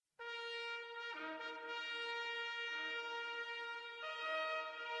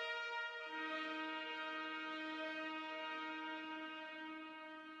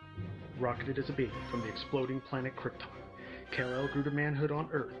rocketed as a baby from the exploding planet Krypton. Kal-El grew to manhood on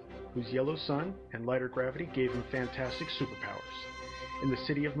Earth, whose yellow sun and lighter gravity gave him fantastic superpowers. In the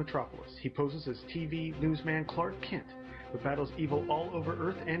city of Metropolis, he poses as TV newsman Clark Kent, but battles evil all over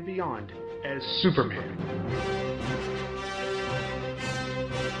Earth and beyond as Superman.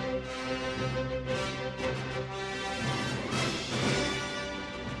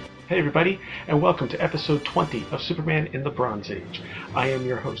 Hey everybody, and welcome to episode 20 of Superman in the Bronze Age. I am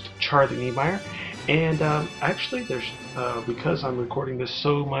your host, Charlie Niemeyer, and actually there's, because I'm recording this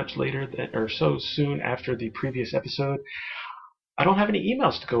so much later, or so soon after the previous episode, I don't have any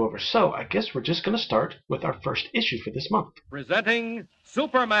emails to go over, so I guess we're just going to start with our first issue for this month. Presenting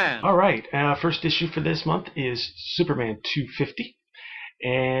Superman! Alright, first issue for this month is Superman 250.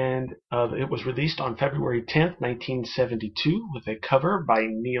 And it was released on February 10th, 1972, with a cover by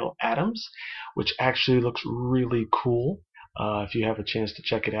Neal Adams, which actually looks really cool. If you have a chance to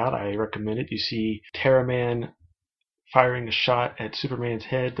check it out, I recommend it. You see Terraman firing a shot at Superman's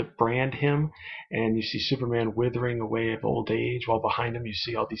head to brand him, and you see Superman withering away of old age, while behind him you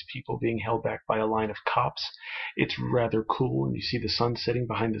see all these people being held back by a line of cops. It's rather cool, and you see the sun setting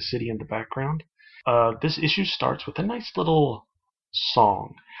behind the city in the background. This issue starts with a nice little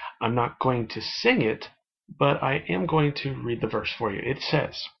song. I'm not going to sing it, but I am going to read the verse for you. It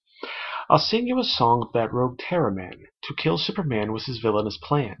says, "I'll sing you a song of that rogue Terraman. To kill Superman was his villainous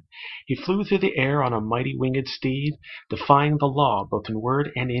plan. He flew through the air on a mighty winged steed, defying the law both in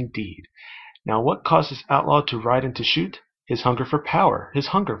word and in deed. Now what caused this outlaw to ride and to shoot? His hunger for power, his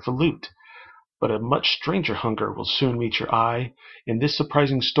hunger for loot. But a much stranger hunger will soon meet your eye in this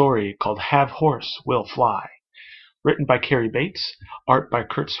surprising story called Have Horse Will Fly." Written by Cary Bates, art by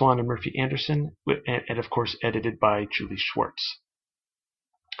Curt Swan and Murphy Anderson, and of course edited by Julie Schwartz.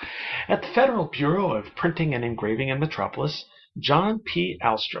 At the Federal Bureau of Printing and Engraving in Metropolis, John P.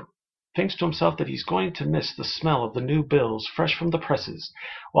 Alstrom thinks to himself that he's going to miss the smell of the new bills fresh from the presses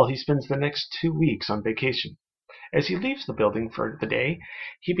while he spends the next 2 weeks on vacation. As he leaves the building for the day,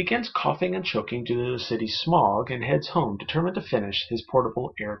 he begins coughing and choking due to the city's smog and heads home determined to finish his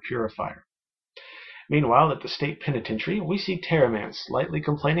portable air purifier. Meanwhile, at the state penitentiary, we see Terraman slightly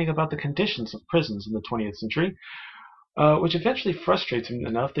complaining about the conditions of prisons in the 20th century, which eventually frustrates him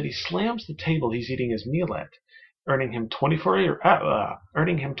enough that he slams the table he's eating his meal at, earning him 24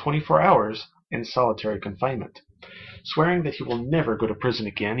 hours in solitary confinement. Swearing that he will never go to prison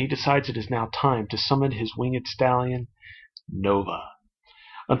again, he decides it is now time to summon his winged stallion, Nova.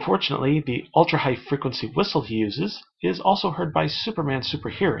 Unfortunately, the ultra-high frequency whistle he uses is also heard by Superman's super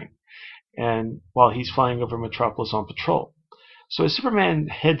hearing, and while he's flying over Metropolis on patrol. So as Superman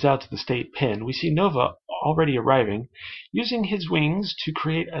heads out to the state pen, we see Nova already arriving, using his wings to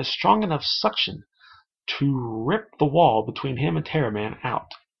create a strong enough suction to rip the wall between him and Terraman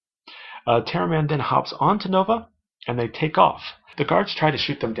out. Terraman then hops onto Nova, and they take off. The guards try to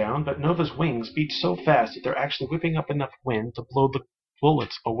shoot them down, but Nova's wings beat so fast that they're actually whipping up enough wind to blow the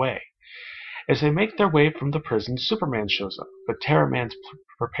bullets away. As they make their way from the prison, Superman shows up, but Terraman's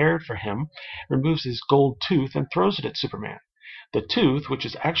prepared for him, removes his gold tooth and throws it at Superman. The tooth, which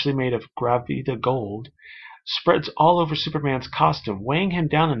is actually made of Gravita gold, spreads all over Superman's costume, weighing him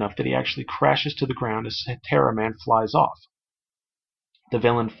down enough that he actually crashes to the ground as Terraman flies off. The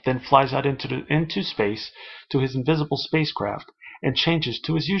villain then flies out into space to his invisible spacecraft and changes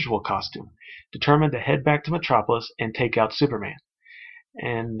to his usual costume, determined to head back to Metropolis and take out Superman.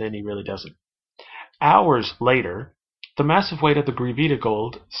 And then he really doesn't. Hours later, the massive weight of the Gravita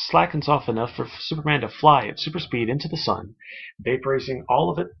gold slackens off enough for Superman to fly at super speed into the sun, vaporizing all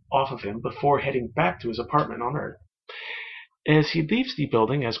of it off of him before heading back to his apartment on Earth. As he leaves the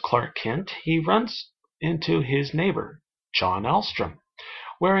building as Clark Kent, he runs into his neighbor, John Alstrom,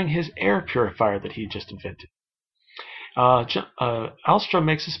 wearing his air purifier that he just invented. Alstrom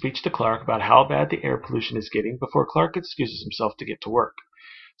makes a speech to Clark about how bad the air pollution is getting before Clark excuses himself to get to work.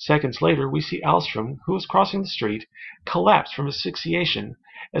 Seconds later, we see Alstrom, who is crossing the street, collapse from asphyxiation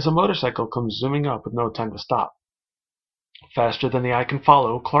as a motorcycle comes zooming up with no time to stop. Faster than the eye can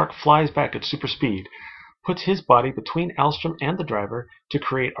follow, Clark flies back at super speed, puts his body between Alstrom and the driver to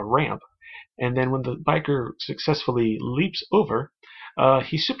create a ramp, and then when the biker successfully leaps over,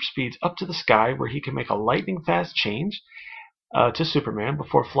 he super speeds up to the sky where he can make a lightning-fast change to Superman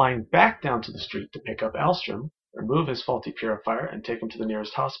before flying back down to the street to pick up Alstrom, remove his faulty purifier, and take him to the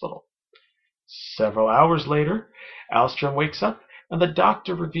nearest hospital. Several hours later, Alstrom wakes up, and the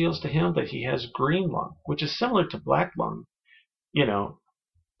doctor reveals to him that he has green lung, which is similar to black lung,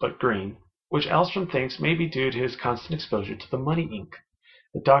 but green, which Alstrom thinks may be due to his constant exposure to the money ink.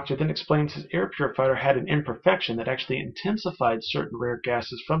 The doctor then explains his air purifier had an imperfection that actually intensified certain rare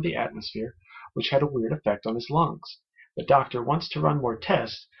gases from the atmosphere, which had a weird effect on his lungs. The doctor wants to run more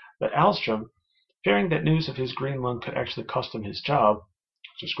tests, but Alstrom, fearing that news of his green lung could actually cost him his job,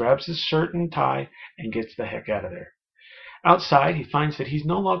 just grabs his shirt and tie and gets the heck out of there. Outside, he finds that he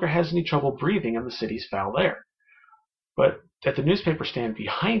no longer has any trouble breathing in the city's foul air. But at the newspaper stand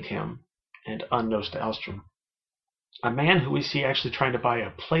behind him, and unknowns to Alstrom, a man who we see actually trying to buy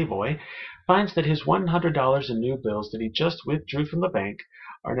a Playboy finds that his $100 in new bills that he just withdrew from the bank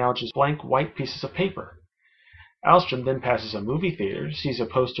are now just blank white pieces of paper. Alstrom then passes a movie theater, sees a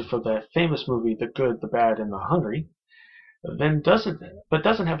poster for the famous movie The Good, the Bad, and the Hungry, but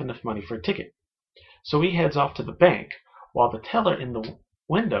doesn't have enough money for a ticket. So he heads off to the bank, while the teller in the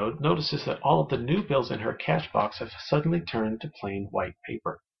window notices that all of the new bills in her cash box have suddenly turned to plain white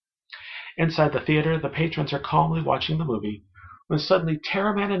paper. Inside the theater, the patrons are calmly watching the movie when suddenly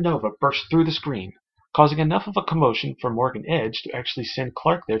Terraman and Nova burst through the screen, causing enough of a commotion for Morgan Edge to actually send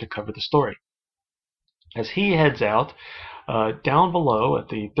Clark there to cover the story. As he heads out, down below at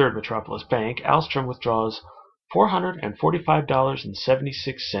the Third Metropolis Bank, Alstrom withdraws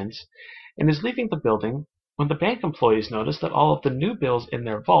 $445.76 and is leaving the building when the bank employees notice that all of the new bills in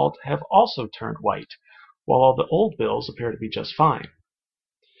their vault have also turned white, while all the old bills appear to be just fine.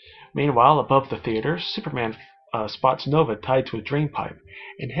 Meanwhile, above the theater, Superman spots Nova tied to a drainpipe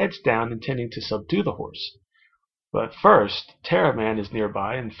and heads down intending to subdue the horse. But first, Terraman is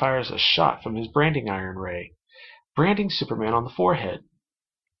nearby and fires a shot from his branding iron ray, branding Superman on the forehead.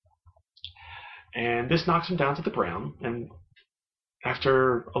 And this knocks him down to the ground, and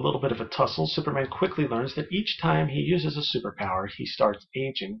after a little bit of a tussle, Superman quickly learns that each time he uses a superpower, he starts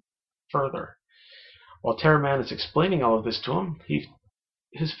aging further. While Terraman is explaining all of this to him,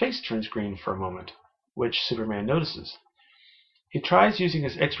 his face turns green for a moment, which Superman notices. He tries using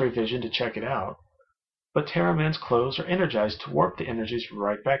his X-ray vision to check it out, but Terraman's clothes are energized to warp the energies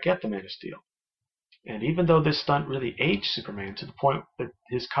right back at the Man of Steel. And even though this stunt really aged Superman to the point that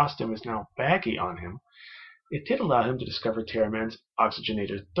his costume is now baggy on him, it did allow him to discover Terraman's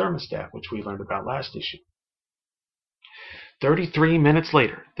oxygenated thermostat, which we learned about last issue. 33 minutes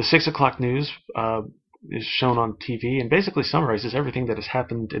later, the 6 o'clock news is shown on TV and basically summarizes everything that has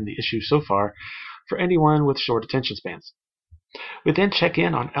happened in the issue so far for anyone with short attention spans. We then check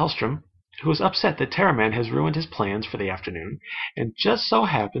in on Alstrom, who is upset that Terraman has ruined his plans for the afternoon and just so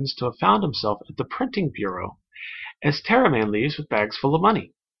happens to have found himself at the printing bureau as Terraman leaves with bags full of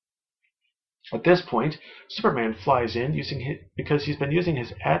money. At this point, Superman flies in because he's been using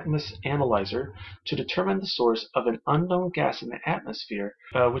his Atmos analyzer to determine the source of an unknown gas in the atmosphere,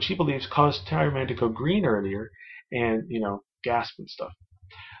 which he believes caused Terraman to go green earlier and, gasp and stuff.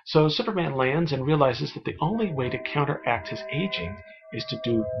 So Superman lands and realizes that the only way to counteract his aging is to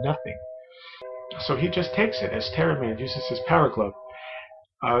do nothing. So he just takes it as Terraman uses his power glove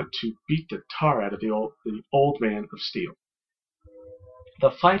to beat the tar out of the old Man of Steel.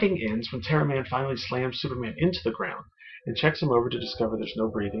 The fighting ends when Terraman finally slams Superman into the ground and checks him over to discover there's no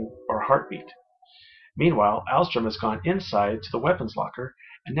breathing or heartbeat. Meanwhile, Alstrom has gone inside to the weapons locker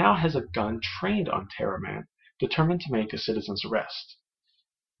and now has a gun trained on Terraman, determined to make a citizen's arrest.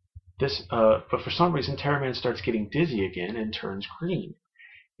 But for some reason, Terraman starts getting dizzy again and turns green.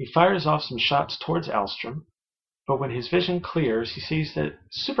 He fires off some shots towards Alstrom, but when his vision clears, he sees that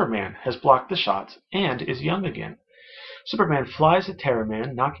Superman has blocked the shots and is young again. Superman flies at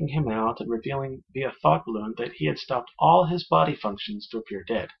Terraman, knocking him out and revealing via thought balloon that he had stopped all his body functions to appear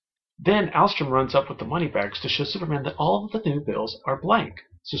dead. Then Alstrom runs up with the money bags to show Superman that all of the new bills are blank,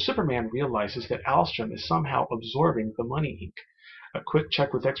 so Superman realizes that Alstrom is somehow absorbing the money ink. A quick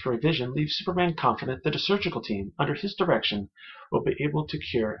check with X-ray vision leaves Superman confident that a surgical team, under his direction, will be able to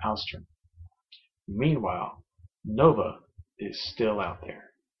cure Alstrom. Meanwhile, Nova is still out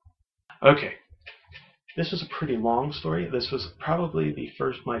there. Okay. This was a pretty long story. This was probably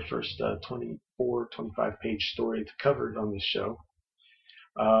my first 24, 25-page story to cover on this show.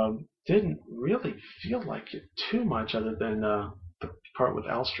 Didn't really feel like it too much other than the part with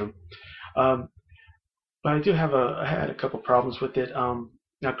Alstrom. But I had a couple problems with it. Now,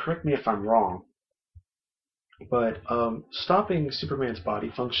 correct me if I'm wrong, but stopping Superman's body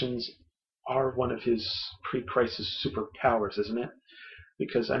functions are one of his pre-crisis superpowers, isn't it?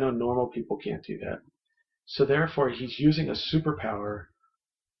 Because I know normal people can't do that. So therefore, he's using a superpower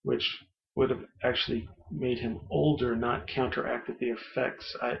which would have actually made him older, not counteracted the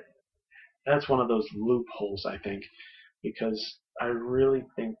effects. That's one of those loopholes, I think, because I really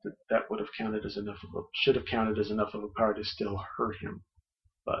think that would have should have counted as enough of a power to still hurt him.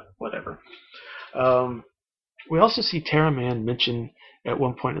 But whatever. We also see Terraman mention at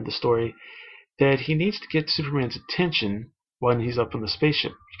one point in the story that he needs to get Superman's attention when he's up in the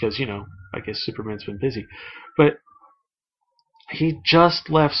spaceship because, I guess Superman's been busy. But he just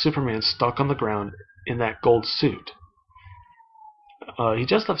left Superman stuck on the ground in that gold suit.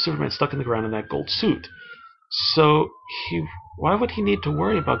 So why would he need to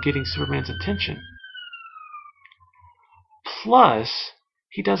worry about getting Superman's attention? Plus,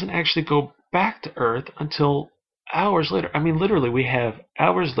 he doesn't actually go back to Earth until hours later. I mean, literally, we have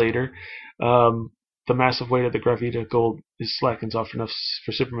hours later, the massive weight of the Gravita Gold slackens off enough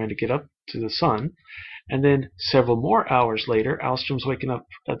for Superman to get up to the sun. And then several more hours later, Alstrom's waking up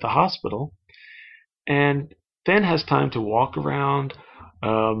at the hospital and then has time to walk around,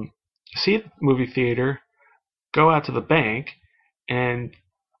 see the movie theater, go out to the bank, and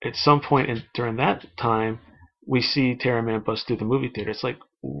at some point during that time, we see Terra Man bust through the movie theater. It's like,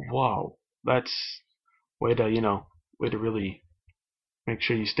 wow, that's way to really make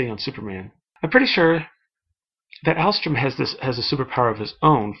sure you stay on Superman. I'm pretty sure that Alstrom has a superpower of his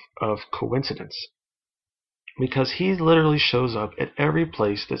own of coincidence, because he literally shows up at every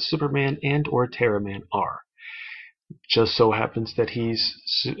place that Superman and or Terra Man are. Just so happens that he's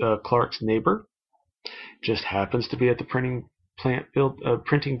Clark's neighbor. Just happens to be at the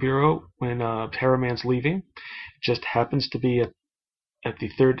printing bureau when Terra Man's leaving. Just happens to be at the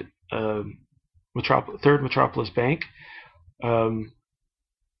third Metropolis Bank, the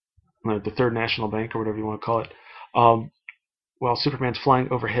Third National Bank or whatever you want to call it, while Superman's flying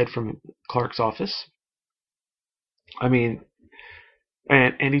overhead from Clark's office. I mean,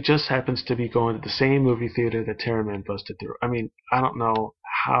 and he just happens to be going to the same movie theater that Terra Man busted through. I mean, I don't know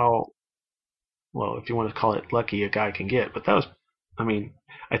how, well, if you want to call it lucky a guy can get, but I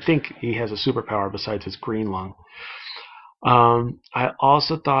think he has a superpower besides his green lung. I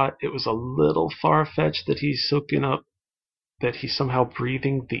also thought it was a little far-fetched that he's somehow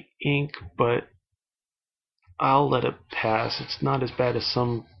breathing the ink, but I'll let it pass. It's not as bad as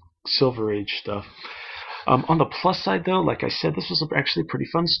some Silver Age stuff. On the plus side, though, like I said, this was actually a pretty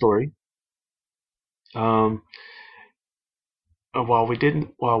fun story. While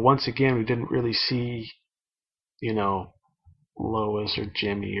once again we didn't really see, Lois or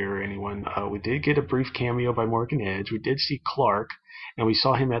Jimmy or anyone, we did get a brief cameo by Morgan Edge. We did see Clark, and we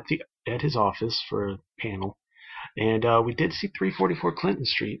saw him at his office for a panel, and we did see 344 Clinton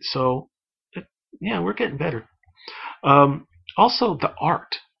Street. So, yeah, we're getting better. Also, the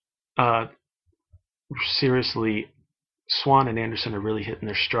art. Seriously, Swan and Anderson are really hitting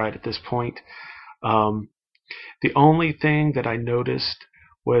their stride at this point. The only thing that I noticed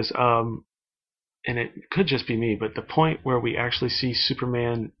was, and it could just be me, but the point where we actually see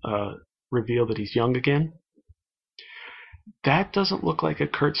Superman reveal that he's young again, that doesn't look like a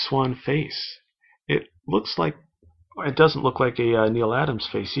Curt Swan face. It doesn't look like a Neil Adams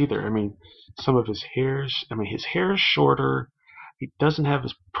face either. I mean, some of his hair is shorter. He doesn't have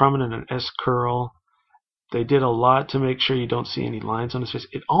as prominent an S curl. They did a lot to make sure you don't see any lines on his face.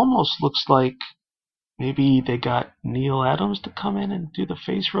 It almost looks like maybe they got Neil Adams to come in and do the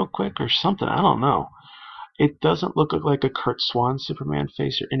face real quick or something. I don't know. It doesn't look like a Curt Swan Superman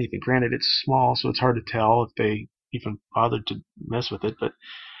face or anything. Granted, it's small, so it's hard to tell if they even bothered to mess with it, but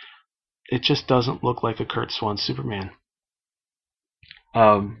it just doesn't look like a Curt Swan Superman.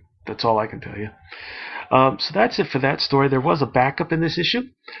 That's all I can tell you. So that's it for that story. There was a backup in this issue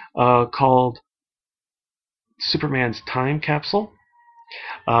called Superman's Time Capsule,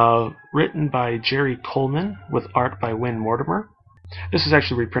 written by Jerry Coleman with art by Win Mortimer. This is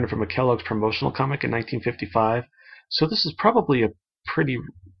actually reprinted from a Kellogg's promotional comic in 1955, so this is probably a pretty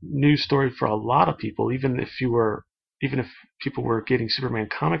new story for a lot of people, even if people were getting Superman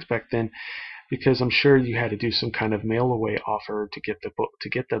comics back then, because I'm sure you had to do some kind of mail away offer to get the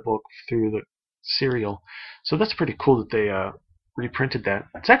book through the serial. So that's pretty cool that they reprinted that.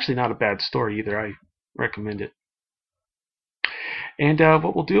 It's actually not a bad story either. I recommend it. And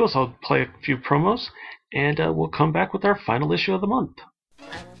what we'll do is I'll play a few promos, and we'll come back with our final issue of the month.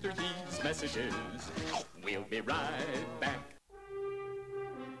 After these messages, we'll be right back.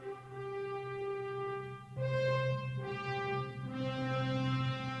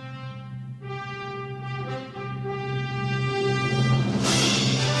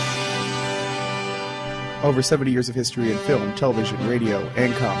 Over 70 years of history in film, television, radio,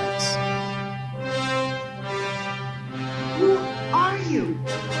 and comics. Who are you?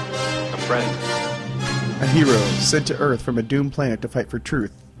 A friend. A hero sent to Earth from a doomed planet to fight for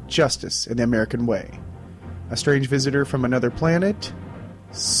truth, justice, and the American way. A strange visitor from another planet?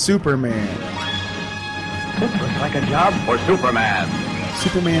 Superman. This looks like a job for Superman.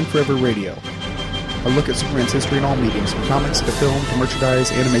 Superman Forever Radio. a look at Superman's history in all mediums, from comics to film to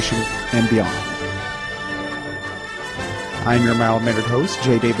merchandise, animation, and beyond. I'm your mild-mannered host,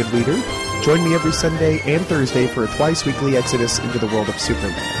 J. David Weeder. Join me every Sunday and Thursday for a twice-weekly exodus into the world of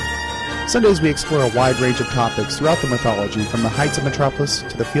Superman. Sundays we explore a wide range of topics throughout the mythology, from the heights of Metropolis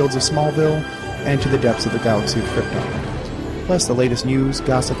to the fields of Smallville and to the depths of the galaxy of Krypton. Plus the latest news,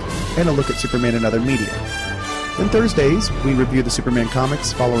 gossip, and a look at Superman and other media. Then Thursdays, we review the Superman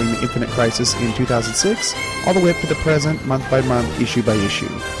comics following the Infinite Crisis in 2006, all the way up to the present, month by month, issue by issue.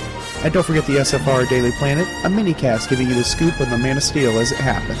 And don't forget the SFR Daily Planet, a mini-cast giving you the scoop on the Man of Steel as it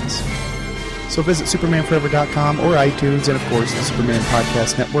happens. So visit SupermanForever.com or iTunes and, of course, the Superman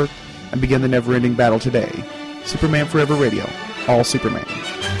Podcast Network and begin the never-ending battle today. Superman Forever Radio. All Superman.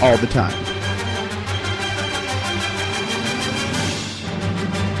 All the time.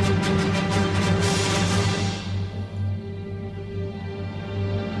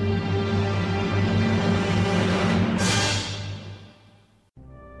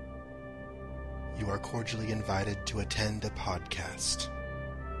 You are cordially invited to attend a podcast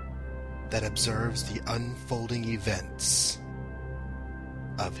that observes the unfolding events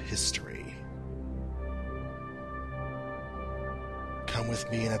of history. Come with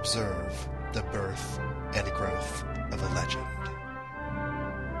me and observe the birth and growth of a legend.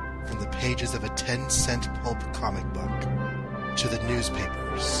 From the pages of a 10-cent pulp comic book to the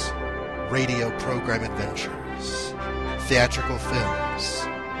newspapers, radio program adventures, theatrical films,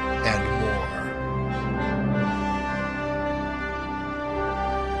 and more.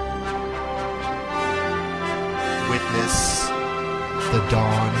 Witness the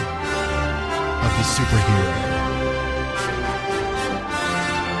dawn of the superhero.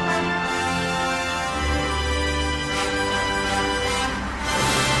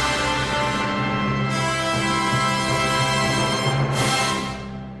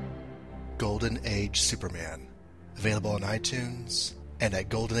 Golden Age Superman. Available on iTunes and at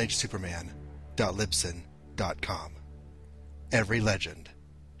goldenagesuperman.libsyn.com. Every legend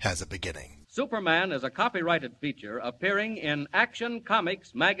has a beginning. Superman is a copyrighted feature appearing in Action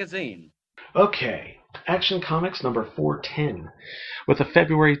Comics magazine. Okay, Action Comics number 410, with a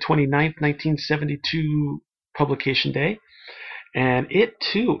February 29th, 1972 publication day, and it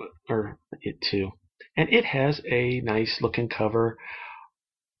has a nice looking cover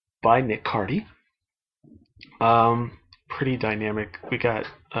by Nick Cardy. Pretty dynamic. We got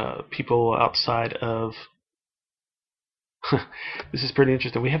people outside of this is pretty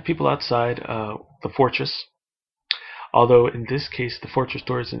interesting. We have people outside the fortress. Although in this case the fortress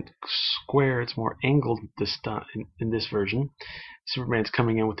door isn't square, it's more angled this time in this version. Superman's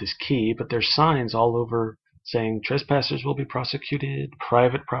coming in with his key, but there's signs all over saying trespassers will be prosecuted,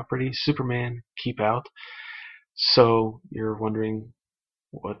 private property, Superman, keep out. So you're wondering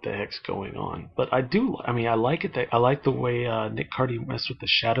what the heck's going on. But I like it. I like the way Nick Cardy messed with the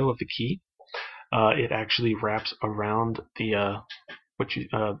shadow of the key. It actually wraps around the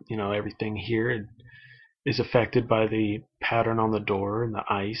everything here is affected by the pattern on the door and the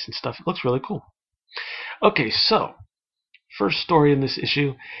ice and stuff. It looks really cool. Okay, so first story in this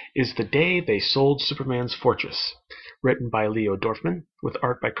issue is The Day They Sold Superman's Fortress, written by Leo Dorfman, with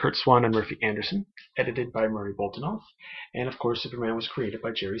art by Kurt Swan and Murphy Anderson, edited by Murray Boltinoff, and of course Superman was created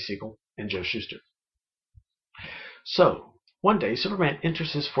by Jerry Siegel and Joe Shuster. So, one day, Superman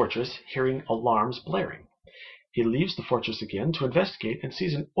enters his fortress, hearing alarms blaring. He leaves the fortress again to investigate and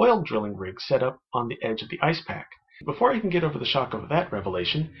sees an oil drilling rig set up on the edge of the ice pack. Before he can get over the shock of that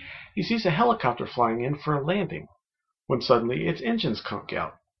revelation, he sees a helicopter flying in for a landing, when suddenly its engines conk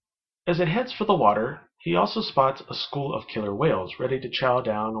out. As it heads for the water, he also spots a school of killer whales ready to chow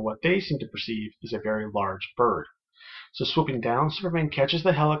down on what they seem to perceive as a very large bird. So swooping down, Superman catches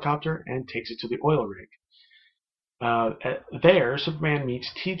the helicopter and takes it to the oil rig. There, Superman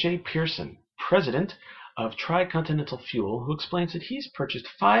meets T.J. Pearson, president of Tricontinental Fuel, who explains that he's purchased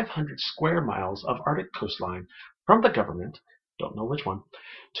 500 square miles of Arctic coastline from the government, don't know which one,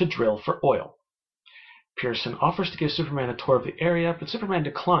 to drill for oil. Pearson offers to give Superman a tour of the area, but Superman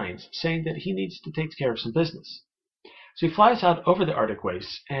declines, saying that he needs to take care of some business. So he flies out over the Arctic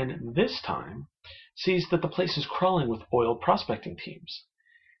wastes, and this time sees that the place is crawling with oil prospecting teams.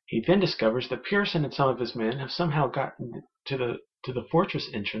 He then discovers that Pearson and some of his men have somehow gotten to the fortress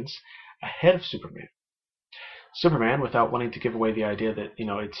entrance ahead of Superman. Superman, without wanting to give away the idea that,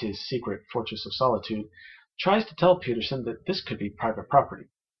 it's his secret Fortress of Solitude, tries to tell Peterson that this could be private property.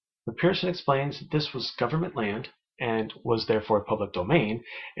 But Pearson explains that this was government land and was therefore public domain,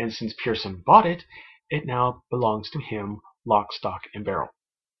 and since Pearson bought it, it now belongs to him, lock, stock, and barrel.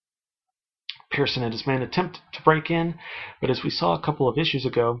 Pearson and his men attempt to break in, but as we saw a couple of issues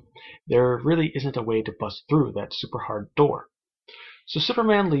ago, there really isn't a way to bust through that super hard door. So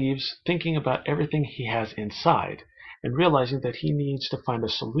Superman leaves, thinking about everything he has inside, and realizing that he needs to find a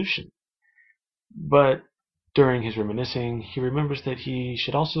solution. But during his reminiscing, he remembers that he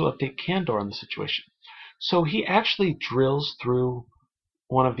should also update Kandor on the situation. So he actually drills through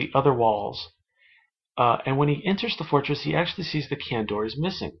one of the other walls, and when he enters the fortress, he actually sees that Kandor is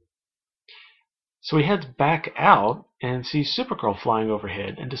missing. So he heads back out and sees Supergirl flying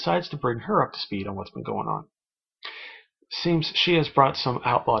overhead and decides to bring her up to speed on what's been going on. Seems she has brought some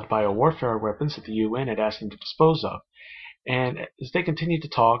outlawed biowarfare weapons that the UN had asked them to dispose of, and as they continue to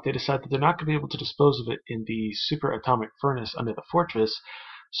talk, they decide that they're not going to be able to dispose of it in the superatomic furnace under the fortress,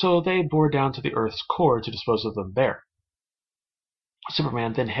 so they bore down to the Earth's core to dispose of them there.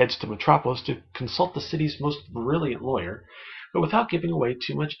 Superman then heads to Metropolis to consult the city's most brilliant lawyer, but without giving away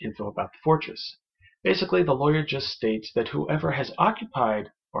too much info about the fortress. Basically, the lawyer just states that whomever has occupied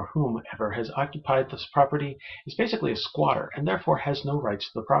this property is basically a squatter and therefore has no rights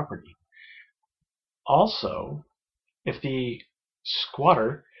to the property. Also, if the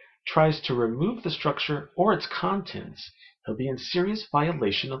squatter tries to remove the structure or its contents, he'll be in serious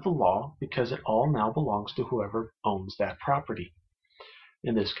violation of the law because it all now belongs to whoever owns that property.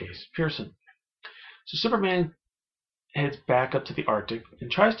 In this case, Pearson. So Superman heads back up to the Arctic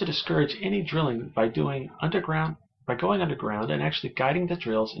and tries to discourage any drilling by going underground and actually guiding the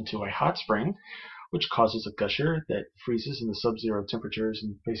drills into a hot spring, which causes a gusher that freezes in the sub-zero temperatures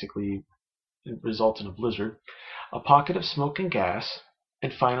and basically results in a blizzard, a pocket of smoke and gas,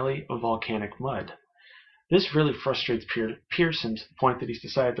 and finally a volcanic mud. This really frustrates Pearson to the point that he's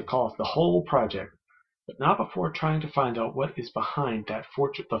decided to call off the whole project, but not before trying to find out what is behind the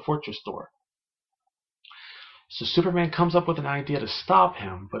fortress door. So Superman comes up with an idea to stop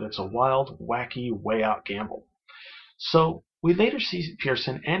him, but it's a wild, wacky, way-out gamble. So we later see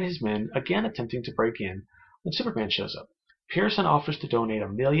Pearson and his men again attempting to break in when Superman shows up. Pearson offers to donate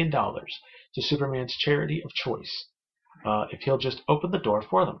 $1 million to Superman's charity of choice if he'll just open the door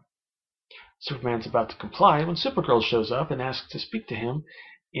for them. Superman's about to comply when Supergirl shows up and asks to speak to him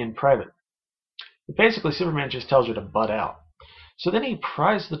in private. But basically, Superman just tells her to butt out. So then he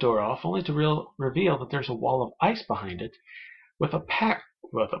pries the door off, only to reveal that there's a wall of ice behind it with a plaque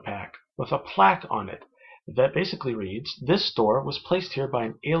on it that basically reads, "This door was placed here by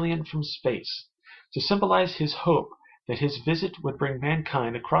an alien from space to symbolize his hope that his visit would bring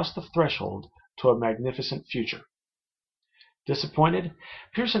mankind across the threshold to a magnificent future." Disappointed,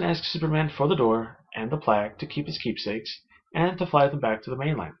 Pearson asks Superman for the door and the plaque to keep his keepsakes and to fly them back to the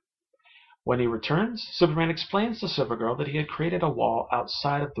mainland. When he returns, Superman explains to Supergirl that he had created a wall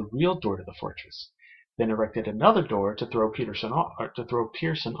outside of the real door to the fortress, then erected another door to throw Pearson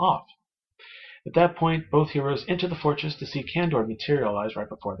off. At that point, both heroes enter the fortress to see Kandor materialize right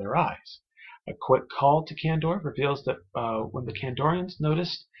before their eyes. A quick call to Kandor reveals that when the Kandorians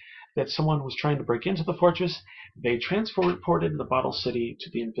noticed that someone was trying to break into the fortress, they transported the Bottle City to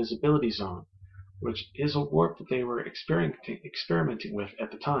the Invisibility Zone, which is a warp that they were experimenting with at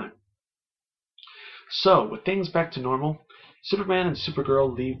the time. So, with things back to normal, Superman and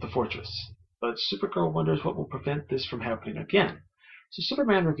Supergirl leave the fortress, but Supergirl wonders what will prevent this from happening again. So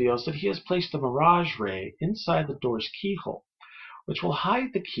Superman reveals that he has placed a mirage ray inside the door's keyhole, which will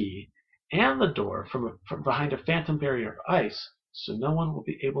hide the key and the door from behind a phantom barrier of ice, so no one will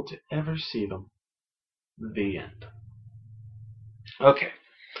be able to ever see them. The end. Okay.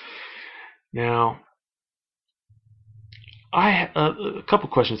 Now, a couple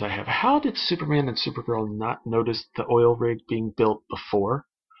questions I have. How did Superman and Supergirl not notice the oil rig being built before?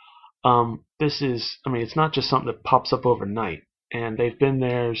 It's not just something that pops up overnight, and they've been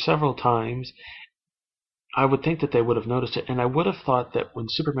there several times. I would think that they would have noticed it, and I would have thought that when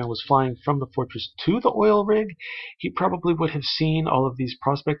Superman was flying from the fortress to the oil rig, he probably would have seen all of these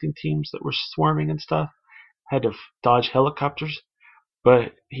prospecting teams that were swarming and stuff, had to dodge helicopters,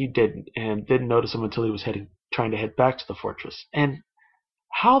 but he didn't, and didn't notice them until he was trying to head back to the fortress. And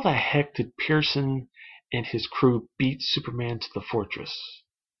how the heck did Pearson and his crew beat Superman to the fortress?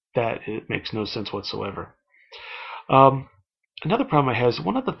 It makes no sense whatsoever. Another problem I have is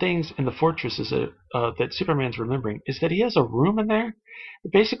one of the things in the fortress is that Superman's remembering is that he has a room in there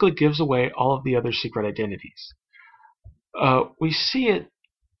that basically gives away all of the other secret identities. We see it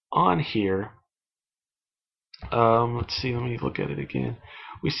on here. Let's see, let me look at it again.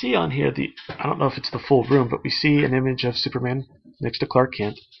 We see on here I don't know if it's the full room, but we see an image of Superman next to Clark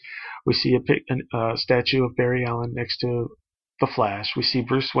Kent. We see a statue of Barry Allen next to the Flash. We see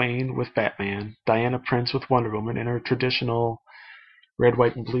Bruce Wayne with Batman, Diana Prince with Wonder Woman in her traditional red,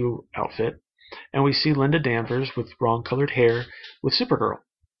 white, and blue outfit. and we see Linda Danvers with wrong-colored hair with Supergirl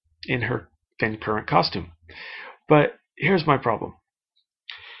in her then current costume. But here's my problem.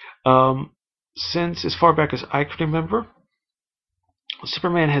 Since as far back as I can remember,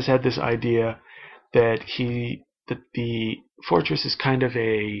 Superman has had this idea that the fortress is kind of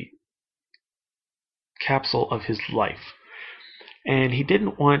a capsule of his life, and he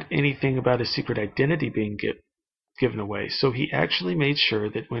didn't want anything about his secret identity being given away. So he actually made sure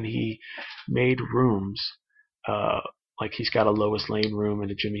that when he made rooms, like he's got a Lois Lane room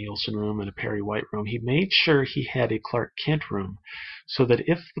and a Jimmy Olsen room and a Perry White room, he made sure he had a Clark Kent room, so that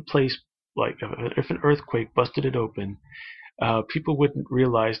if the place, like if an earthquake busted it open, people wouldn't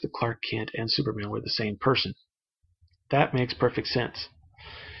realize that Clark Kent and Superman were the same person. That makes perfect sense.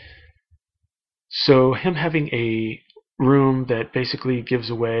 So him having a room that basically gives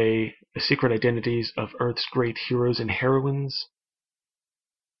away the secret identities of Earth's great heroes and heroines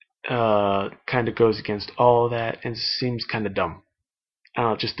kind of goes against all of that and seems kind of dumb.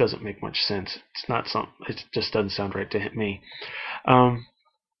 It just doesn't make much sense. It just doesn't sound right to me.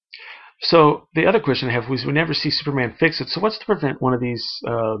 So the other question I have was, we never see Superman fix it. So what's to prevent one of these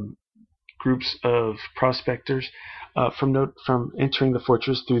groups of prospectors from entering the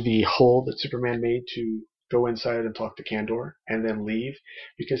fortress through the hole that Superman made to go inside and talk to Kandor and then leave?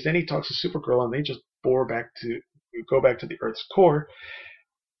 Because then he talks to Supergirl and they just go back to the Earth's core,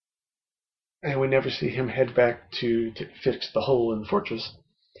 and we never see him head back to fix the hole in the fortress.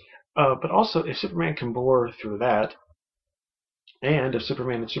 But also, if Superman can bore through that, and if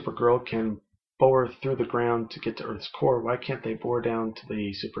Superman and Supergirl can bore through the ground to get to Earth's core, why can't they bore down to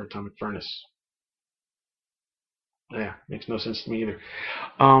the superatomic furnace? Yeah, makes no sense to me either.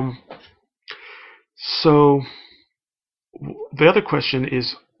 So the other question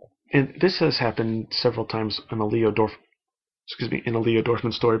is, and this has happened several times in a Leo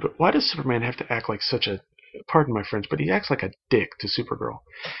Dorfman story, but why does Superman have to act like such a, pardon my French, but he acts like a dick to Supergirl?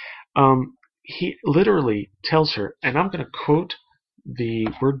 He literally tells her, and I'm going to quote the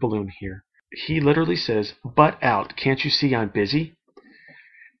word balloon here. He literally says, "Butt out, can't you see I'm busy?"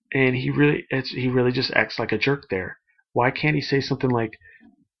 And he really just acts like a jerk there. Why can't he say something like,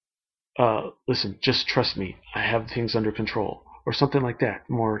 "Listen, just trust me, I have things under control," or something like that,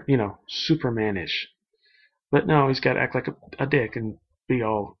 more, Superman-ish? But no, he's got to act like a dick and be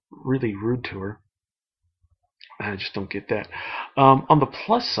all really rude to her. I just don't get that. On the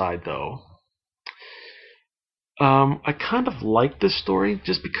plus side, though, I kind of like this story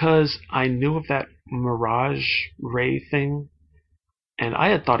just because I knew of that Mirage Ray thing, and I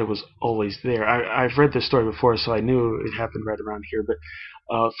had thought it was always there. I've read this story before, so I knew it happened right around here. But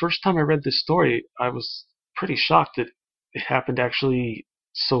first time I read this story, I was pretty shocked that it happened actually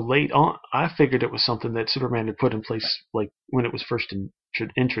so late on. I figured it was something that Superman had put in place like when it was first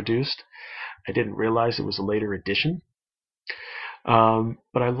introduced. I didn't realize it was a later addition.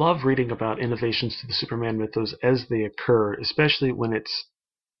 But I love reading about innovations to the Superman mythos as they occur, especially when it's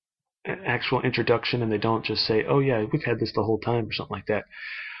an actual introduction and they don't just say, "Oh yeah, we've had this the whole time," or something like that.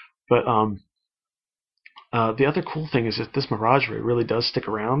 But the other cool thing is that this Mirage Ray really does stick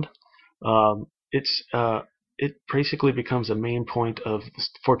around. It basically becomes a main point of the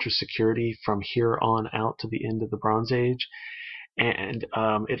fortress security from here on out to the end of the Bronze Age. And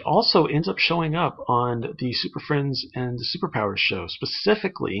it also ends up showing up on the Super Friends and the Superpowers show,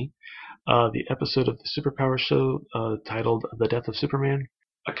 specifically the episode of the Superpowers show titled "The Death of Superman."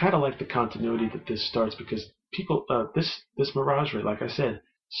 I kind of like the continuity that this starts because this Mirage Ray, like I said,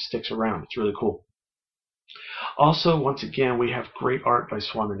 sticks around. It's really cool. Also, once again, we have great art by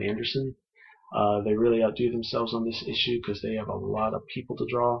Swan and Anderson. They really outdo themselves on this issue because they have a lot of people to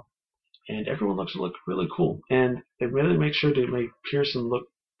draw. And everyone looks really cool. And they really make sure to make Pearson look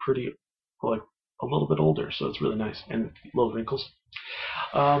pretty, like, a little bit older. So it's really nice. And little wrinkles.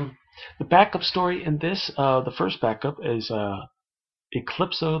 The backup story in this, the first backup is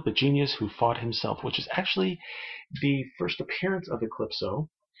Eclipso, the Genius Who Fought Himself, which is actually the first appearance of Eclipso,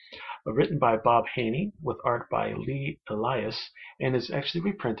 written by Bob Haney with art by Lee Elias, and is actually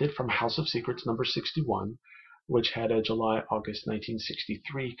reprinted from House of Secrets number 61, which had a July-August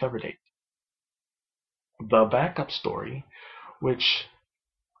 1963 cover date. The backup story, which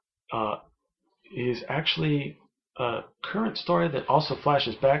is actually a current story that also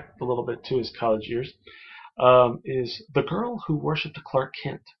flashes back a little bit to his college years, is The Girl Who Worshipped Clark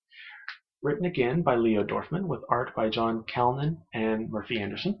Kent, written again by Leo Dorfman with art by John Calnan and Murphy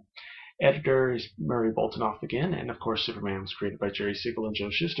Anderson. Editor is Murray Boltinoff again, and of course Superman was created by Jerry Siegel and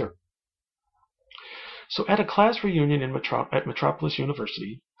Joe Shuster. So at a class reunion at Metropolis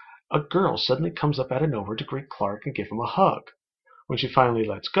University, a girl suddenly comes up out of nowhere to greet Clark and give him a hug. When she finally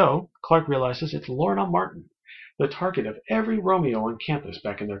lets go, Clark realizes it's Lorna Martin, the target of every Romeo on campus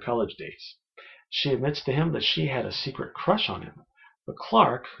back in their college days. She admits to him that she had a secret crush on him, but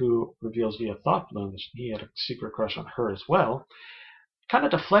Clark, who reveals via thought balloon that he had a secret crush on her as well, kind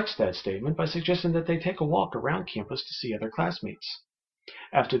of deflects that statement by suggesting that they take a walk around campus to see other classmates.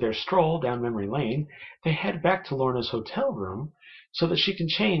 After their stroll down memory lane, they head back to Lorna's hotel room so that she can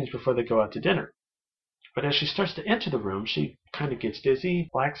change before they go out to dinner. But as she starts to enter the room, she kind of gets dizzy,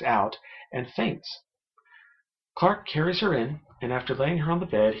 blacks out, and faints. Clark carries her in, and after laying her on the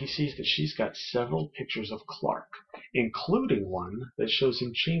bed, he sees that she's got several pictures of Clark, including one that shows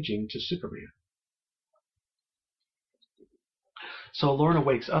him changing to Superman. So Lorna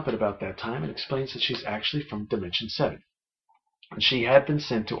wakes up at about that time and explains that she's actually from Dimension 7. And she had been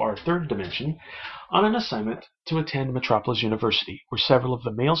sent to our third dimension on an assignment to attend Metropolis University, where several of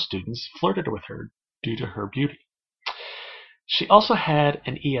the male students flirted with her due to her beauty. She also had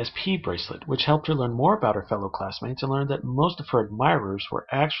an ESP bracelet, which helped her learn more about her fellow classmates and learn that most of her admirers were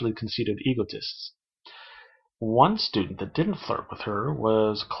actually conceited egotists. One student that didn't flirt with her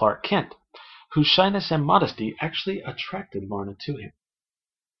was Clark Kent, whose shyness and modesty actually attracted Lorna to him.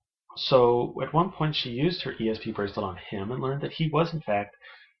 So at one point she used her ESP bracelet on him and learned that he was in fact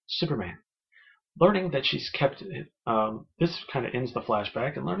Superman. Learning that she's kept, this kind of ends the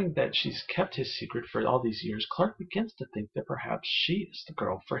flashback, and learning that she's kept his secret for all these years, Clark begins to think that perhaps she is the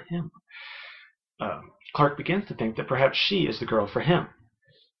girl for him.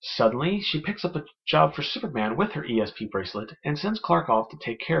 Suddenly, she picks up a job for Superman with her ESP bracelet and sends Clark off to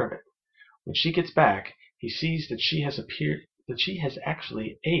take care of it. When she gets back, he sees that she has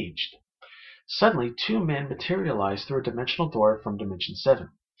actually aged. Suddenly, two men materialize through a dimensional door from Dimension 7.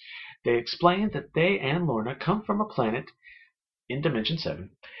 They explain that they and Lorna come from a planet in Dimension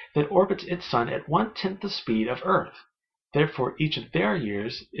 7 that orbits its sun at 1/10 the speed of Earth. Therefore, each of their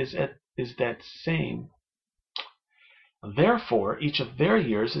years is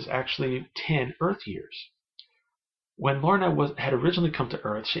actually 10 Earth years. When Lorna had originally come to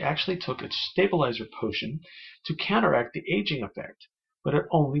Earth, she actually took a stabilizer potion to counteract the aging effect, but it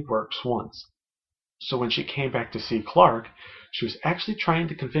only works once. So when she came back to see Clark, she was actually trying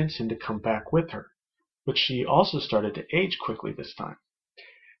to convince him to come back with her, but she also started to age quickly this time.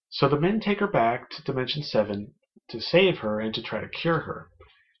 So the men take her back to Dimension 7 to save her and to try to cure her,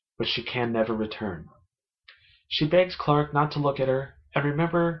 but she can never return. She begs Clark not to look at her and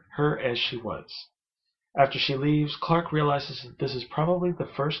remember her as she was. After she leaves, Clark realizes that this is probably the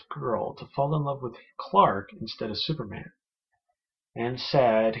first girl to fall in love with Clark instead of Superman. And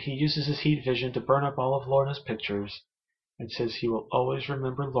sad, he uses his heat vision to burn up all of Lorna's pictures and says he will always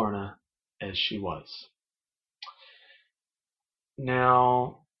remember Lorna as she was.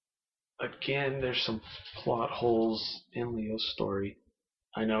 Now, again, there's some plot holes in Leo's story.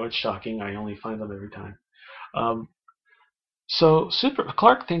 I know it's shocking. I only find them every time. So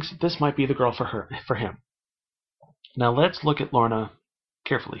Clark thinks that this might be the girl for him. Now let's look at Lorna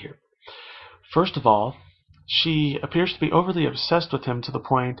carefully here. First of all, she appears to be overly obsessed with him to the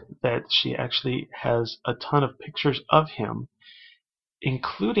point that she actually has a ton of pictures of him,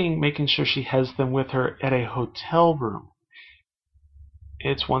 including making sure she has them with her at a hotel room.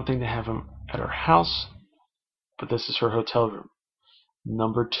 It's one thing to have him at her house, but this is her hotel room.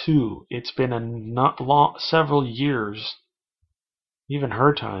 Number two, it's been several years, even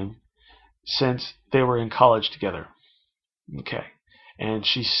her time, since they were in college together. Okay. And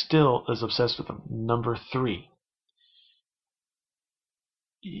she still is obsessed with him. Number three.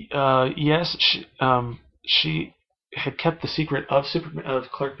 Yes, she had kept the secret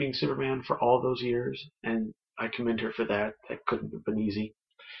of Clark being Superman for all those years, and I commend her for that. That couldn't have been easy.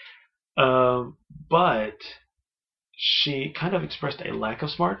 But she kind of expressed a lack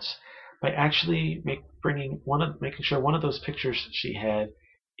of smarts by actually making sure one of those pictures she had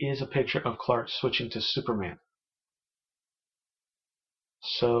is a picture of Clark switching to Superman.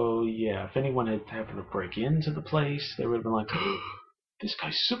 So yeah, if anyone had happened to break into the place, they would have been like, oh, "This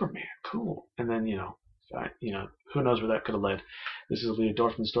guy's Superman, cool." And then who knows where that could have led. This is a Leo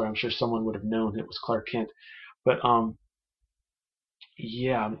Dorfman story. I'm sure someone would have known it was Clark Kent. But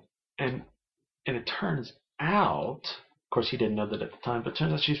yeah, and it turns out, of course, he didn't know that at the time, but it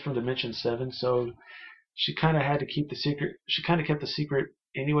turns out she's from Dimension 7, so she kind of had to keep the secret. She kind of kept the secret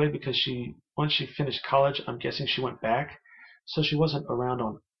anyway because once she finished college, I'm guessing she went back. So she wasn't around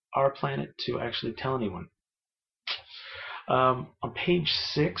on our planet to actually tell anyone. On page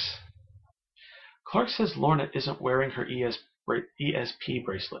 6, Clark says Lorna isn't wearing her ESP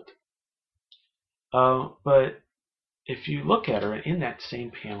bracelet. But if you look at her in that same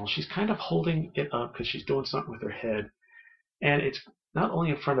panel, she's kind of holding it up because she's doing something with her head. And it's not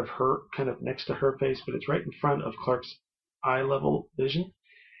only in front of her, kind of next to her face, but it's right in front of Clark's eye level vision.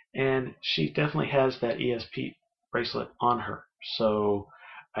 And she definitely has that ESP bracelet on her. So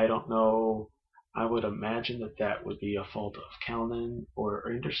I don't know. I would imagine that would be a fault of Callan or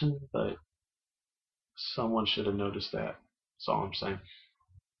Anderson, but someone should have noticed that. That's all I'm saying.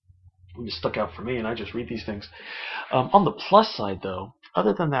 It just stuck out for me, and I just read these things. On the plus side, though,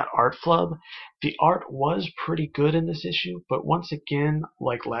 other than that art flub, the art was pretty good in this issue, but once again,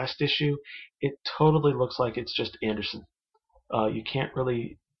 like last issue, it totally looks like it's just Anderson. You can't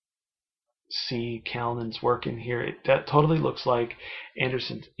really see Callan's work in here. That totally looks like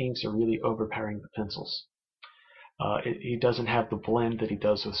Anderson's inks are really overpowering the pencils. He doesn't have the blend that he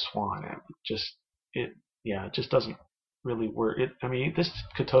does with Swan. It just doesn't really work. This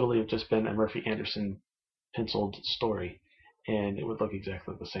could totally have just been a Murphy Anderson penciled story, and it would look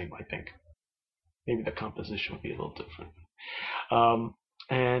exactly the same, I think. Maybe the composition would be a little different.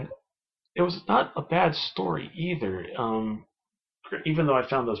 And it was not a bad story either. Even though I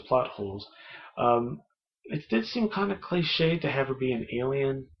found those plot holes, it did seem kind of cliche to have her be an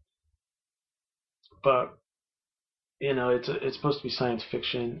alien, but it's supposed to be science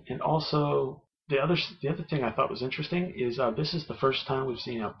fiction. And also, the other thing I thought was interesting is this is the first time we've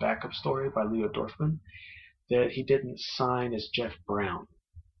seen a backup story by Leo Dorfman that he didn't sign as Jeff Brown.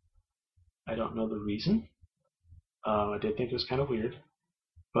 I don't know the reason. I did think it was kind of weird,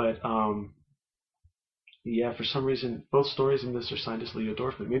 but yeah, for some reason, both stories in this are signed as Leo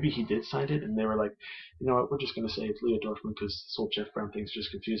Dorfman. Maybe he did sign it, and they were like, you know what, we're just going to say it's Leo Dorfman because this whole Jeff Brown thing's just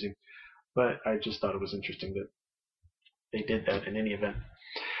confusing. But I just thought it was interesting that they did that in any event.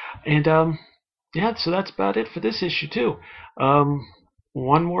 And, so that's about it for this issue, too.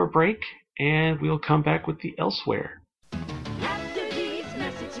 One more break, and we'll come back with the Elsewhere. After these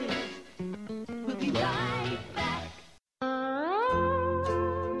messages, we'll be right back.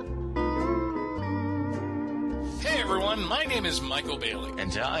 Hey everyone, my name is Michael Bailey.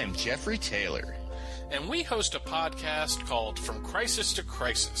 And I'm Jeffrey Taylor. And we host a podcast called From Crisis to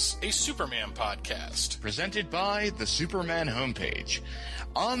Crisis, a Superman podcast. Presented by the Superman homepage.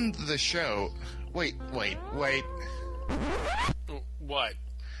 On the show... Wait. What?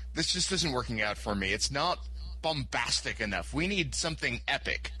 This just isn't working out for me. It's not bombastic enough. We need something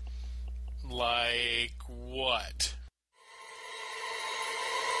epic. Like what?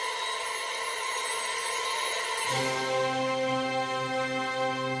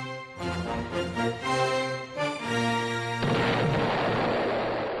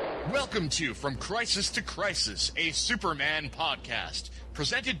 Welcome to From Crisis to Crisis, a Superman podcast,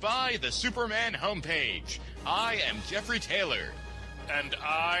 presented by the Superman homepage. I am Jeffrey Taylor. And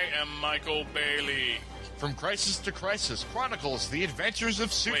I am Michael Bailey. From Crisis to Crisis chronicles the adventures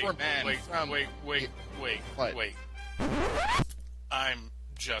of Superman. Wait. What? I'm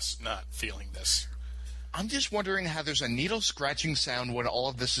just not feeling this. I'm just wondering how there's a needle scratching sound when all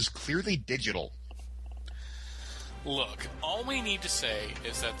of this is clearly digital. Look, all we need to say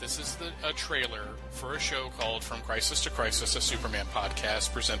is that this is a trailer for a show called From Crisis to Crisis, a Superman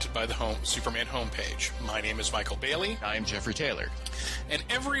podcast presented by the Superman homepage. My name is Michael Bailey. I am Jeffrey Taylor. And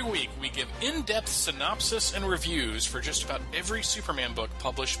every week we give in-depth synopsis and reviews for just about every Superman book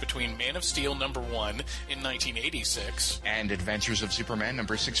published between Man of Steel #1 in 1986 and Adventures of Superman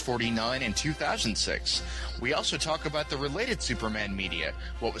number 649 in 2006. We also talk about the related Superman media,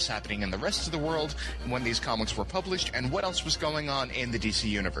 what was happening in the rest of the world when these comics were published, and what else was going on in the DC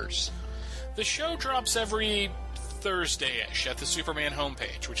Universe. The show drops every Thursday-ish at the Superman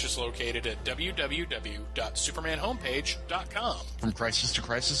homepage, which is located at www.supermanhomepage.com. From Crisis to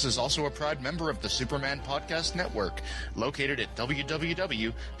Crisis is also a proud member of the Superman Podcast Network, located at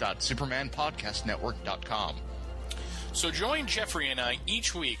www.supermanpodcastnetwork.com. So join Jeffrey and I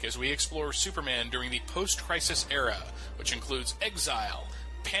each week as we explore Superman during the post-crisis era, which includes Exile,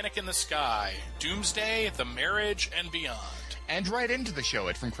 Panic in the Sky, Doomsday, The Marriage, and beyond. And write into the show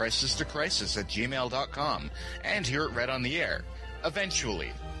at FromCrisisToCrisis@gmail.com and hear it read on the air.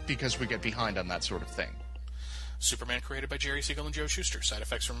 Eventually, because we get behind on that sort of thing. Superman created by Jerry Siegel and Joe Shuster. Side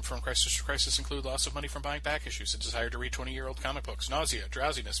effects from Crisis to Crisis include loss of money from buying back issues, a desire to read 20-year-old comic books, nausea,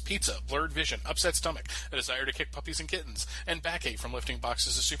 drowsiness, pizza, blurred vision, upset stomach, a desire to kick puppies and kittens, and backache from lifting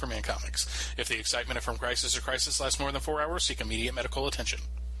boxes of Superman comics. If the excitement of From Crisis to Crisis lasts more than 4 hours, seek immediate medical attention.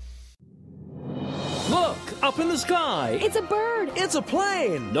 Look, up in the sky. It's a bird. It's a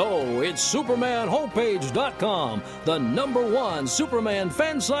plane. No, it's SupermanHomepage.com, the #1 Superman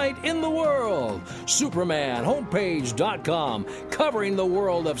fan site in the world. SupermanHomepage.com, covering the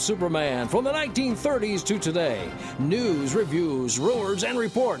world of Superman from the 1930s to today. News, reviews, rumors, and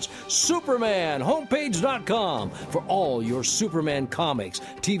reports. SupermanHomepage.com for all your Superman comics,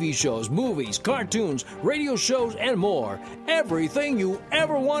 TV shows, movies, cartoons, radio shows, and more. Everything you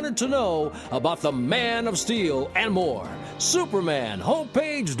ever wanted to know about the Man of Steel and more.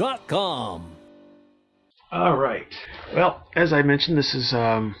 SupermanHomepage.com. All right. Well, as I mentioned, this is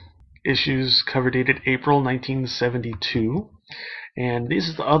issues cover dated April 1972. And these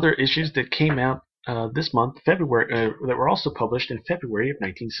are the other issues that came out this month, February, that were also published in February of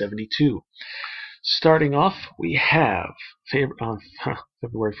 1972. Starting off, we have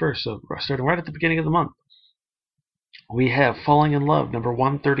February 1st, so starting right at the beginning of the month. We have Falling in Love, number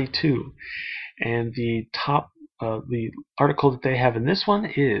 132. And the article that they have in this one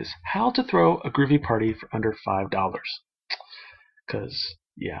is How to Throw a Groovy Party for Under $5. Because,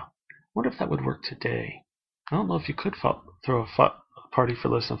 yeah, I wonder if that would work today. I don't know if you could throw a party for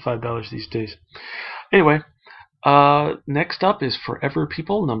less than $5 these days. Anyway, next up is Forever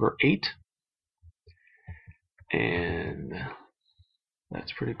People, number 8. And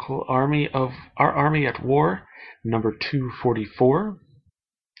that's pretty cool. Our Army at War, number 244.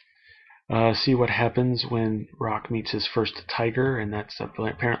 See what happens when Rock meets his first tiger, and that's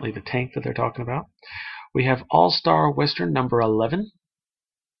apparently the tank that they're talking about. We have All-Star Western number 11,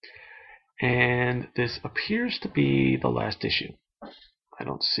 and this appears to be the last issue. I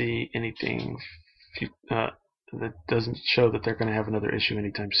don't see anything that doesn't show that they're going to have another issue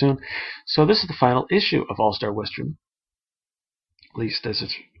anytime soon. So this is the final issue of All-Star Western, at least as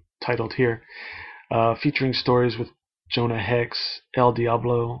it's titled here, featuring stories with Jonah Hex, El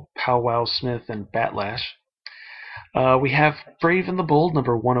Diablo, Pow Wow Smith, and Batlash. We have Brave and the Bold,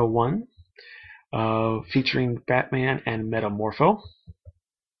 number 101, featuring Batman and Metamorpho.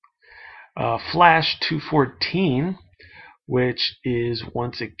 Flash 214, which is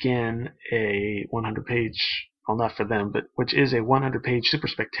once again a 100-page, well, not for them, but which is a 100-page super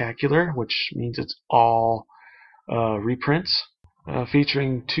spectacular, which means it's all reprints,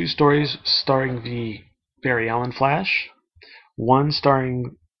 featuring 2 stories starring the Barry Allen Flash, 1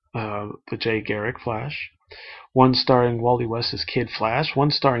 starring the Jay Garrick Flash, 1 starring Wally West's Kid Flash, 1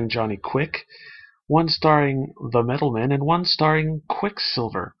 starring Johnny Quick, 1 starring the Metal Men, and 1 starring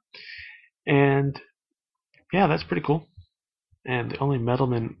Quicksilver. And yeah, that's pretty cool. And the only Metal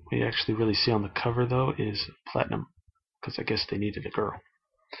Man we actually really see on the cover, though, is Platinum, because I guess they needed a girl.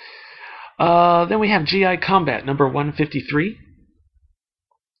 Then we have G.I. Combat, number 153.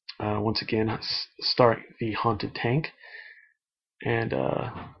 Once again, starring the Haunted Tank, and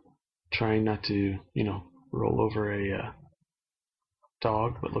trying not to, roll over a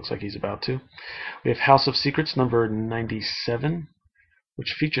dog, but looks like he's about to. We have House of Secrets, number 97,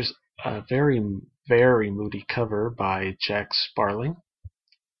 which features a very, very moody cover by Jack Sparling.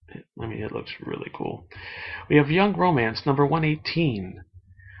 It looks really cool. We have Young Romance, number 118.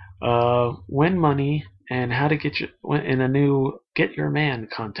 Win money and how to in a new Get Your Man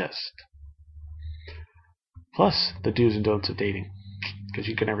contest. Plus the do's and don'ts of dating, because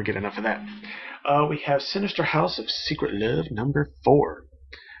you can never get enough of that. We have Sinister House of Secret Love, number 4,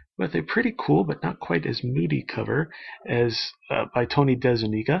 with a pretty cool but not quite as moody cover as by Tony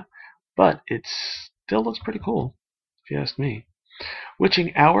DeZuniga, but it still looks pretty cool, if you ask me.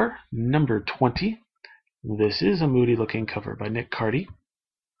 Witching Hour, number 20. This is a moody-looking cover by Nick Cardy.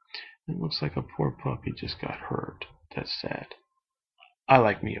 It looks like a poor puppy just got hurt. That's sad. I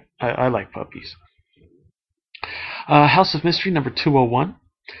like puppies. House of Mystery, number 201.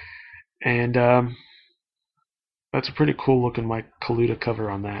 And that's a pretty cool looking Mike Kaluta cover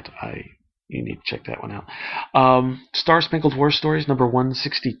on that. You need to check that one out. Star Spangled War Stories, number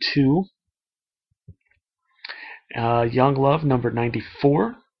 162. Young Love, number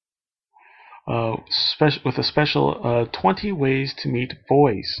 94. With a special 20 Ways to Meet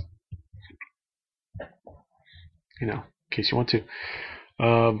Boys. In case you want to.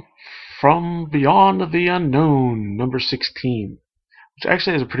 From Beyond the Unknown, number 16. Which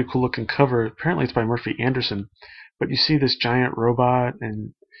actually has a pretty cool looking cover. Apparently it's by Murphy Anderson. But you see this giant robot,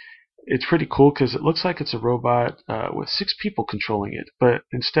 and it's pretty cool because it looks like it's a robot with 6 people controlling it. But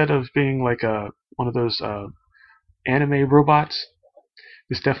instead of being like one of those anime robots,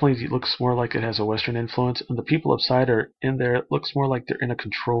 this definitely looks more like it has a Western influence. And the people outside are in there. It looks more like they're in a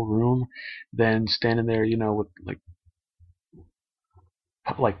control room than standing there, with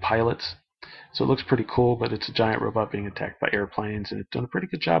like pilots. So it looks pretty cool, but it's a giant robot being attacked by airplanes, and it's done a pretty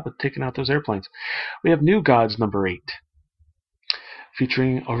good job of taking out those airplanes. We have New Gods number 8,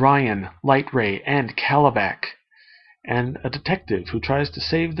 featuring Orion, Light Ray, and Calabac, and a detective who tries to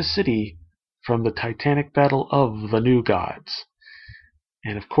save the city from the titanic battle of the New Gods.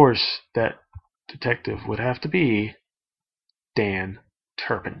 And of course, that detective would have to be Dan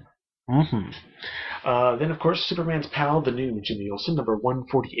Turpin. Then, of course, Superman's pal, the new Jimmy Olsen, number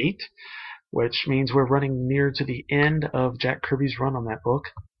 148, which means we're running near to the end of Jack Kirby's run on that book.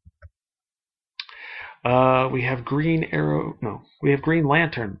 We have Green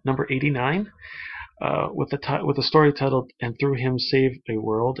Lantern, number 89, with a story titled "And Through Him Save a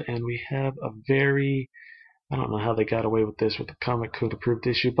World," and we have a very, I don't know how they got away with this with the Comic Code approved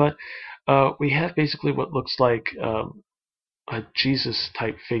issue, but we have basically what looks like a Jesus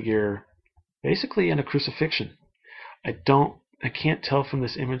type figure, basically in a crucifixion. I can't tell from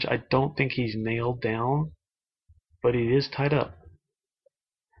this image. I don't think he's nailed down, but he is tied up,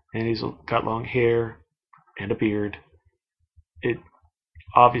 and he's got long hair and a beard. It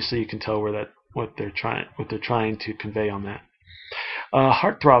obviously, you can tell what they're trying to convey on that.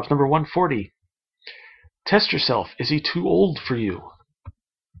 Heartthrobs number 140. Test yourself. Is he too old for you?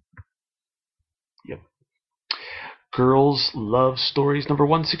 Yep. Girls Love Stories number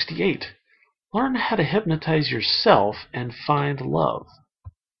 168. Learn how to hypnotize yourself and find love.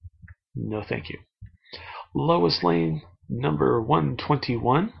 No, thank you. Lois Lane number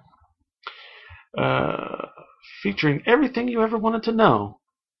 121. Featuring everything you ever wanted to know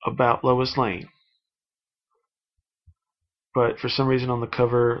about Lois Lane. But for some reason on the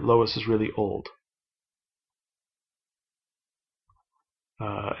cover, Lois is really old.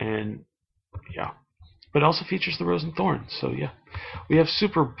 And yeah. But it also features the Rose and Thorn. So yeah. We have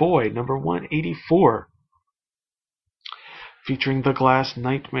Superboy number 184. Featuring the Glass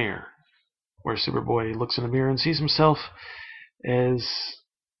Nightmare, where Superboy looks in a mirror and sees himself as,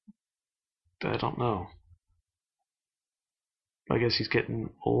 I don't know, I guess he's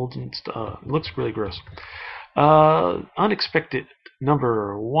getting old and stuff. It looks really gross. Unexpected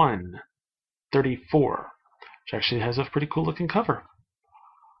number 134, which actually has a pretty cool looking cover.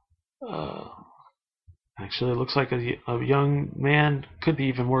 Actually, it looks like a young man, could be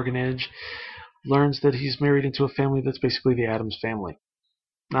even Morgan Edge, learns that he's married into a family that's basically the Addams family.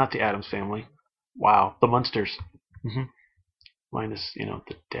 Not the Addams family. Wow, the Munsters. Minus,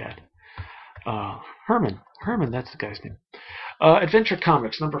 the dad. Herman, that's the guy's name. Adventure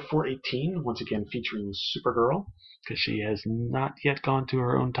Comics number 418, once again featuring Supergirl, because she has not yet gone to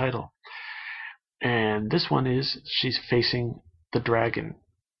her own title. And this one is, she's facing the dragon.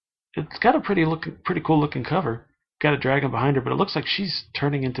 It's got a pretty cool looking cover. Got a dragon behind her, but it looks like she's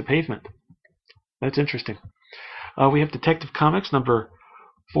turning into pavement. That's interesting. We have Detective Comics number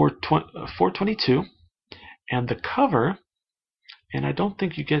 422, and the cover, and I don't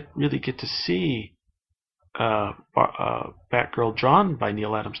think you really get to see Batgirl drawn by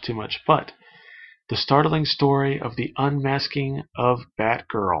Neil Adams too much, but the startling story of the unmasking of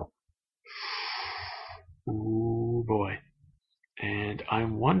Batgirl. Ooh boy. And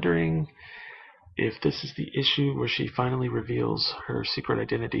I'm wondering if this is the issue where she finally reveals her secret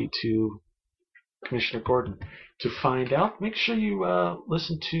identity to Commissioner Gordon. To find out, make sure you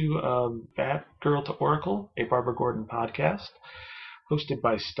listen to Batgirl to Oracle, a Barbara Gordon podcast, hosted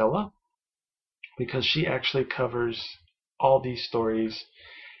by Stella, because she actually covers all these stories,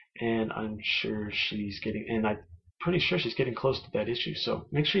 and I'm pretty sure she's getting close to that issue. So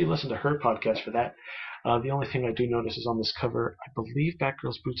make sure you listen to her podcast for that. The only thing I do notice is on this cover, I believe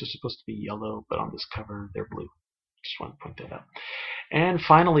Batgirl's boots are supposed to be yellow, but on this cover they're blue. Just want to point that out. And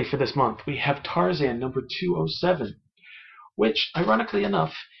finally for this month, we have Tarzan number 207, which, ironically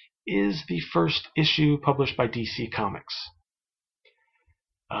enough, is the first issue published by DC Comics.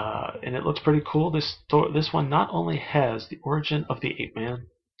 And it looks pretty cool. This one not only has the origin of the Ape-Man,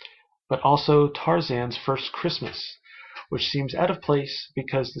 but also Tarzan's first Christmas, which seems out of place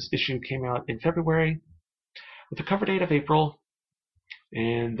because this issue came out in February with a cover date of April,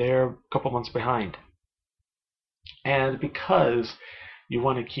 and they're a couple months behind. And because you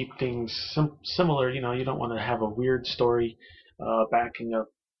want to keep things similar, you don't want to have a weird story backing up,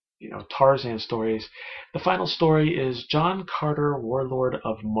 Tarzan stories. The final story is John Carter, Warlord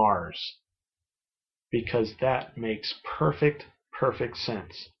of Mars, because that makes perfect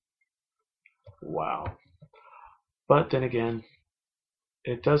sense. Wow. But then again,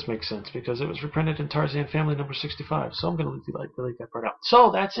 it does make sense because it was reprinted in Tarzan Family number 65. So I'm going to leave that part out.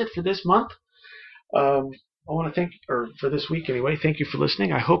 So that's it for this month. I want to for this week anyway, thank you for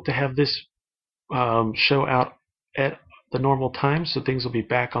listening. I hope to have this show out at the normal time, so things will be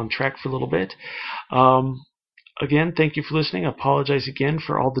back on track for a little bit. Again, thank you for listening. I apologize again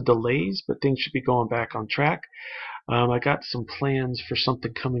for all the delays, but things should be going back on track. I got some plans for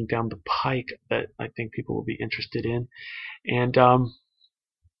something coming down the pike that I think people will be interested in. And I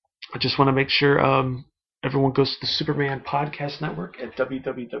just want to make sure everyone goes to the Superman Podcast Network at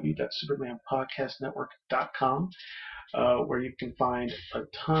www.supermanpodcastnetwork.com, where you can find a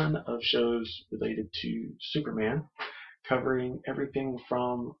ton of shows related to Superman, covering everything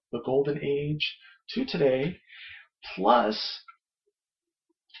from the Golden Age to today, plus,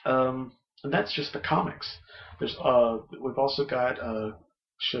 and that's just the comics. We've also got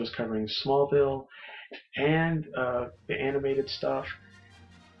shows covering Smallville and the animated stuff,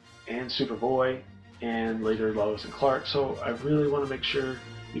 and Superboy, and later Lois and Clark. So I really want to make sure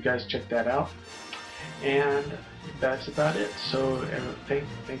you guys check that out. And that's about it. So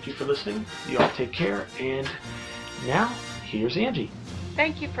thank you for listening. You all take care. And now, here's Angie.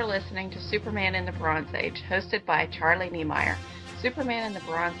 Thank you for listening to Superman in the Bronze Age, hosted by Charlie Niemeyer. Superman in the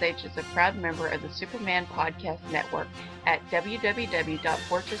Bronze Age is a proud member of the Superman Podcast Network at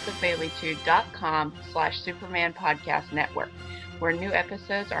www.fortressofbaileytude.com/Superman Podcast Network, where new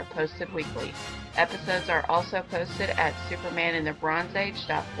episodes are posted weekly. Episodes are also posted at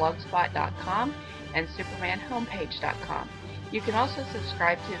supermaninthebronzeage.blogspot.com and supermanhomepage.com. You can also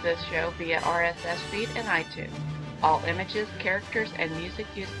subscribe to this show via RSS feed and iTunes. All images, characters, and music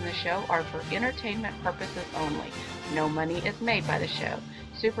used in the show are for entertainment purposes only. No money is made by the show.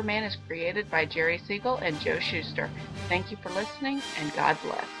 Superman is created by Jerry Siegel and Joe Shuster. Thank you for listening, and God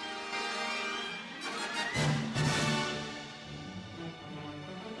bless.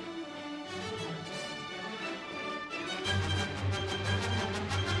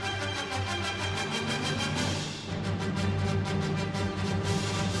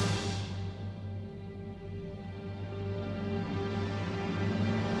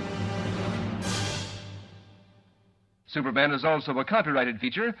 Superman is also a copyrighted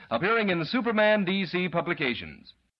feature appearing in Superman DC publications.